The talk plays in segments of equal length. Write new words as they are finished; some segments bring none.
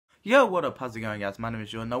Yo, what up, how's it going guys? My name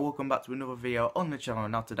is John. Now welcome back to another video on the channel.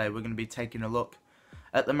 Now today we're going to be taking a look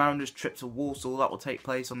at the Mariners trip to Walsall. That will take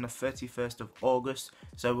place on the 31st of August.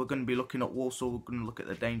 So we're going to be looking at Walsall, we're going to look at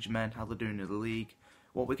the Danger Men, how they're doing in the league,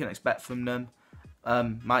 what we can expect from them,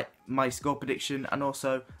 my score prediction, and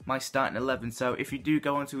also my starting 11. So if you do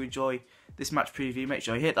go on to enjoy this match preview, make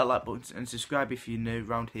sure you hit that like button and subscribe if you're new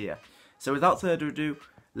around here. So without further ado,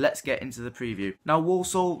 let's get into the preview. Now,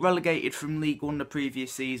 Walsall relegated from League One the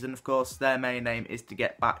previous season. Of course, their main aim is to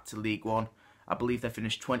get back to League One. I believe they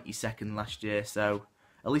finished 22nd last year, so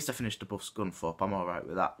at least I finished above Scunthorpe. I'm alright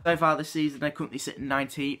with that. So far this season, they're currently sitting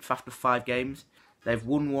 19th after 5 games. They've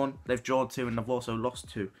won 1, they've drawn 2, and they've also lost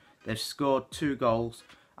 2. They've scored 2 goals,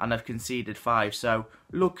 and they've conceded 5. So,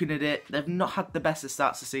 looking at it, they've not had the best of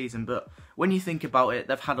starts of the season, but when you think about it,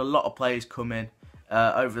 they've had a lot of players come in.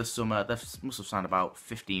 Over the summer, they must have signed about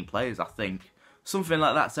 15 players, I think. Something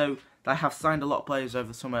like that. So they have signed a lot of players over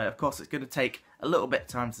the summer. Of course, it's going to take a little bit of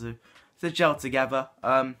time to gel together.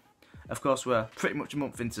 Of course, we're pretty much a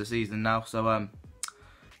month into the season now, so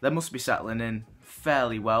they must be settling in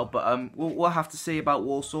fairly well. But we'll have to see about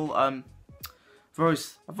Walsall. I've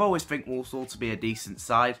always think Walsall to be a decent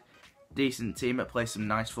side, decent team that plays some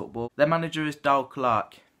nice football. Their manager is Dal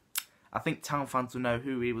Clark. I think town fans will know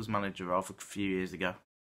who he was manager of a few years ago.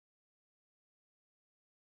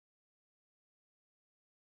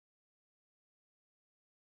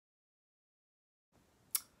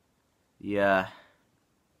 Yeah,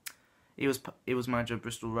 he was manager of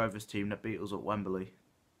Bristol Rovers team that beat us at Wembley.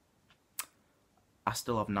 I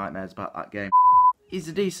still have nightmares about that game. He's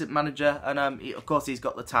a decent manager, and of course he's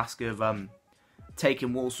got the task of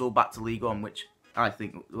taking Walsall back to League One, which I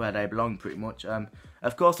think where they belong pretty much.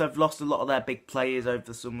 Of course, they've lost a lot of their big players over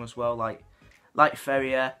the summer as well, like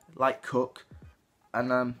Ferrier, like Cook,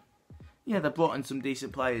 and yeah, they've brought in some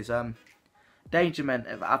decent players. Danger Men,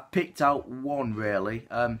 I've picked out one really.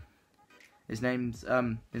 His name's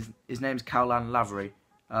Caroline Lavery.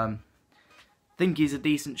 Think he's a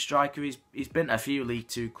decent striker. He's been at a few League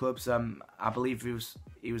Two clubs. I believe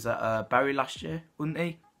he was at Bury last year, wasn't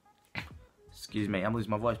he? Excuse me, I'm losing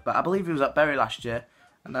my voice. But I believe he was at Bury last year.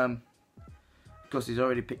 And, of course, he's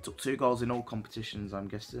already picked up 2 goals in all competitions, I'm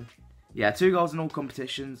guessing. Yeah, 2 goals in all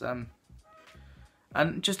competitions.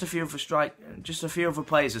 And just a few other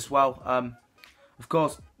players as well. Of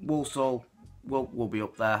course, Walsall will be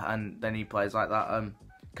up there, and they need players like that.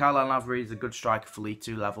 Caroline Lavery is a good striker for League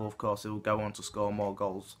 2 level. Of course, he will go on to score more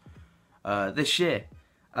goals this year.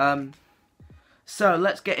 So,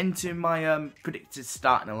 let's get into my predicted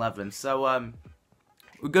starting 11. So,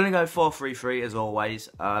 we're going to go 4-3-3 as always.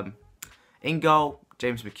 In goal,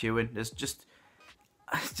 James McEwen. There's just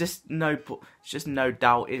no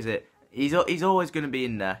doubt, is it? He's always going to be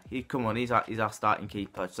in there. He's our starting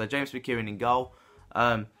keeper. So, James McEwen in goal.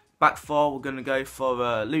 Back 4, we're going to go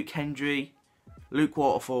for Luke Hendry, Luke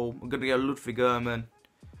Waterfall. We're going to go Ludwig Ehrman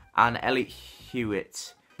and Elliot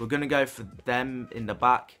Hewitt. We're going to go for them in the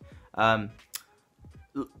back.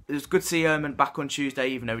 It was good to see Ehrman back on Tuesday,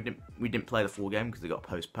 even though we didn't play the full game because it got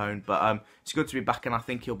postponed. But it's good to be back, and I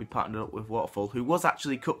think he'll be partnered up with Waterfall, who was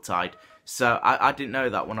actually cup-tied. So I didn't know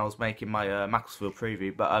that when I was making my Macclesfield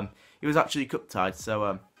preview, but he was actually cup-tied.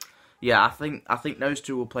 So yeah, I think those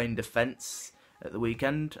two will play in defence at the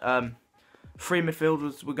weekend. 3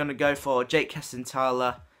 midfielders we're going to go for Jake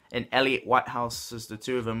Hessenthaler and Elliot Whitehouse as the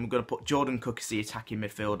 2 of them. We're going to put Jordan Cook as the attacking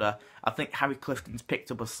midfielder. I think Harry Clifton's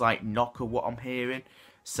picked up a slight knock of what I'm hearing,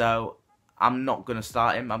 so I'm not going to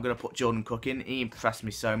start him. I'm going to put Jordan Cook in. He impressed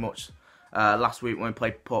me so much last week when we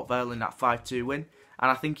played Port Vale in that 5-2 win,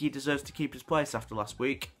 and I think he deserves to keep his place after last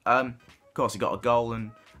week. Of course, he got a goal,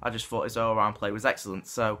 and I just thought his all-round play was excellent.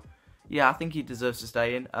 So, yeah, I think he deserves to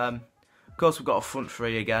stay in. Of course, we've got a front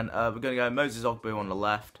 3 again. We're going to go Moses Ogbu on the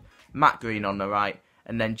left, Matt Green on the right,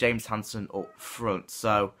 and then James Hansen up front.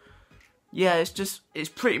 So, yeah, it's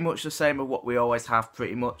pretty much the same as what we always have,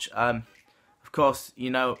 pretty much. Of course, you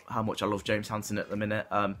know how much I love James Hansen at the minute.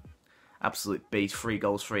 Absolute beast, 3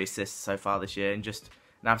 goals, 3 assists so far this year, and just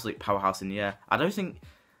an absolute powerhouse in the air. I don't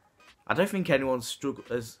think anyone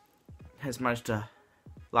has managed to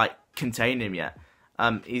contain him yet.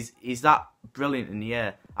 He's that brilliant in the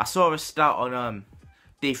air. I saw a stat on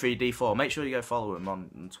D3D4. Make sure you go follow him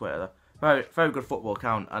on Twitter. Very good football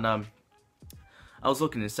account. And I was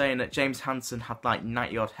looking and saying that James Hansen had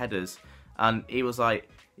 90 odd headers, and he was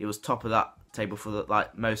top of that table for the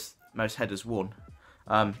most headers won.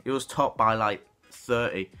 He was top by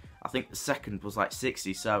 30. I think the second was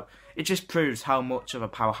 60. So it just proves how much of a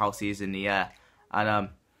powerhouse he is in the air. And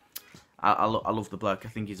I love the bloke. I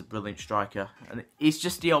think he's a brilliant striker, and he's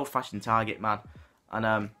just the old-fashioned target man.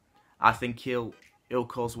 And I think he'll it'll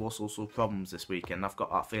cause Walsall some problems this weekend. I've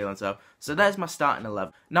got that feeling. So there's my starting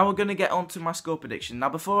 11. Now we're going to get on to my score prediction. Now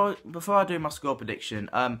before I do my score prediction,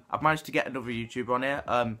 I've managed to get another YouTuber on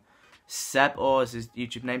here. Seb, or is his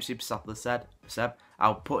YouTube name, Super Sadler Seb.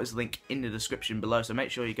 I'll put his link in the description below, so make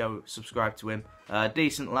sure you go subscribe to him.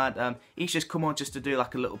 Decent lad. He's just come on just to do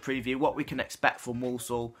like a little preview, what we can expect from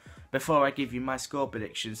Walsall before I give you my score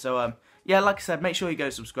prediction. So yeah, like I said, make sure you go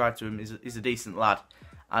subscribe to him. He's a decent lad.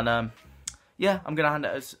 And yeah, I'm going to hand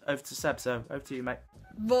it over to Seb, so over to you, mate.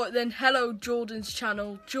 Right then, hello Jordan's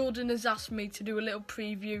channel. Jordan has asked me to do a little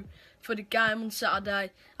preview for the game on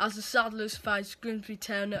Saturday as the Saddlers face Grimsby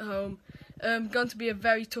Town at home. Going to be a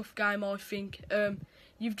very tough game, I think.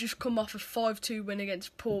 You've just come off a 5-2 win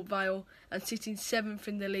against Port Vale and sitting 7th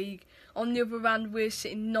in the league. On the other hand, we're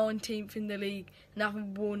sitting 19th in the league and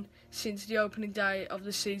haven't won since the opening day of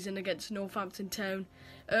the season against Northampton Town.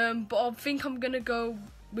 But I think I'm going to go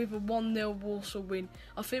with a 1-0 Walsall win.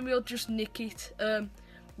 I think we'll just nick it.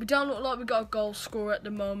 We don't look like we've got a goal scorer at the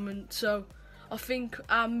moment, so I think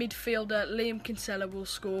our midfielder Liam Kinsella will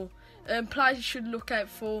score. Players you should look out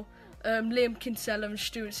for, Liam Kinsella and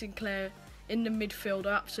Stuart Sinclair in the midfield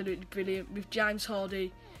are absolutely brilliant, with James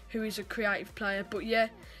Hardy, who is a creative player. But yeah,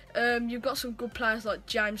 you've got some good players like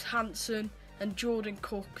James Hanson and Jordan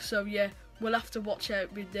Cook, so yeah, we'll have to watch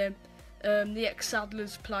out with them. The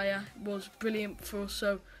ex-Saddlers player was brilliant for us,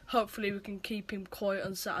 so hopefully we can keep him quiet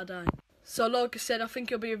on Saturday. So like I said, I think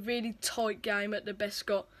it'll be a really tight game at the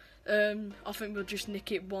Bescot. I think we'll just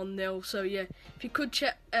nick it 1-0. So yeah, if you could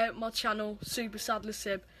check out my channel, Super Sadler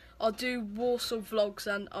Seb. I do Walsall vlogs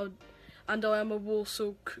and I am a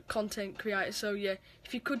Walsall content creator. So yeah,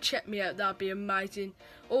 if you could check me out, that'd be amazing.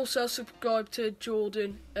 Also subscribe to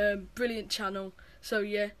Jordan, brilliant channel. So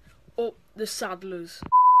yeah, up the Saddlers.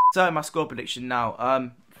 So my score prediction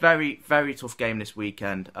now. Very, very tough game this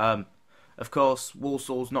weekend. Of course,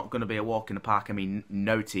 Walsall's not going to be a walk in the park. I mean,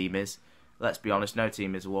 no team is. Let's be honest, no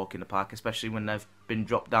team is a walk in the park, especially when they've been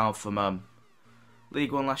dropped down from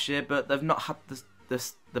League One last year. But they've not had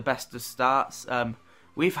the best of starts.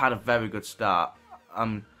 We've had a very good start.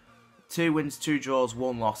 2 wins, 2 draws,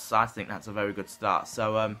 1 loss. I think that's a very good start.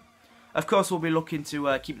 So, of course, we'll be looking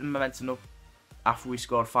to keep the momentum up after we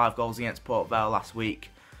scored 5 goals against Port Vale last week.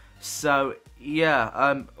 So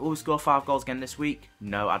yeah, will we score 5 goals again this week?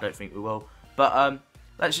 No, I don't think we will. But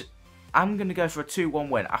I'm going to go for a 2-1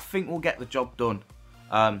 win. I think we'll get the job done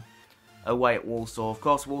away at Walsall. Of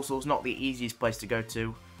course, Walsall's not the easiest place to go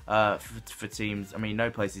to for teams. I mean,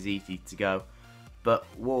 no place is easy to go, but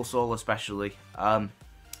Walsall especially.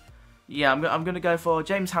 Yeah, I'm going to go for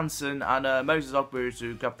James Hanson and Moses Ogbu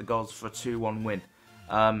to grab the goals for a 2-1 win.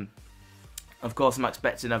 Of course, I'm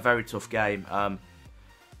expecting a very tough game.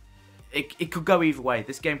 It could go either way.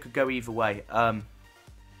 This game could go either way.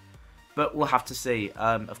 But we'll have to see.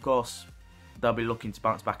 Of course, they'll be looking to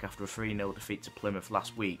bounce back after a 3-0 defeat to Plymouth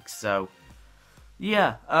last week. So,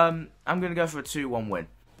 yeah, I'm going to go for a 2-1 win.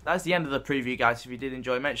 That's the end of the preview, guys. If you did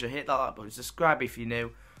enjoy, make sure to hit that like button, subscribe if you're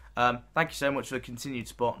new. Thank you so much for the continued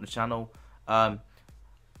support on the channel.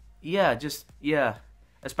 Yeah,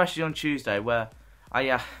 especially on Tuesday where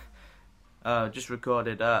I just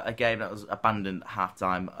recorded a game that was abandoned at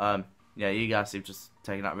half-time. Yeah, you guys seem just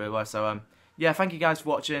taking that really well. So, yeah, thank you guys for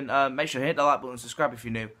watching. Make sure to hit the like button, subscribe if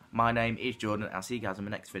you're new. My name is Jordan. I'll see you guys in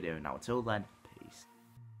my next video. Now, until then,